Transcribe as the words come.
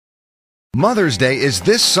Mother's Day is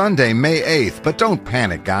this Sunday, May 8th, but don't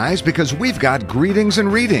panic, guys, because we've got Greetings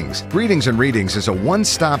and Readings. Greetings and Readings is a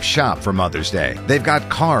one-stop shop for Mother's Day. They've got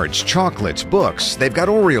cards, chocolates, books. They've got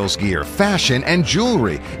Orioles gear, fashion, and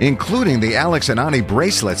jewelry, including the Alex and Ani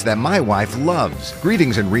bracelets that my wife loves.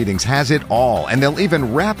 Greetings and Readings has it all, and they'll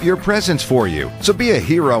even wrap your presents for you. So be a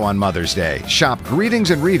hero on Mother's Day. Shop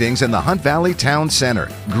Greetings and Readings in the Hunt Valley Towne Centre.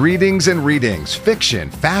 Greetings and Readings, fiction,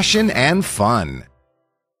 fashion, and fun.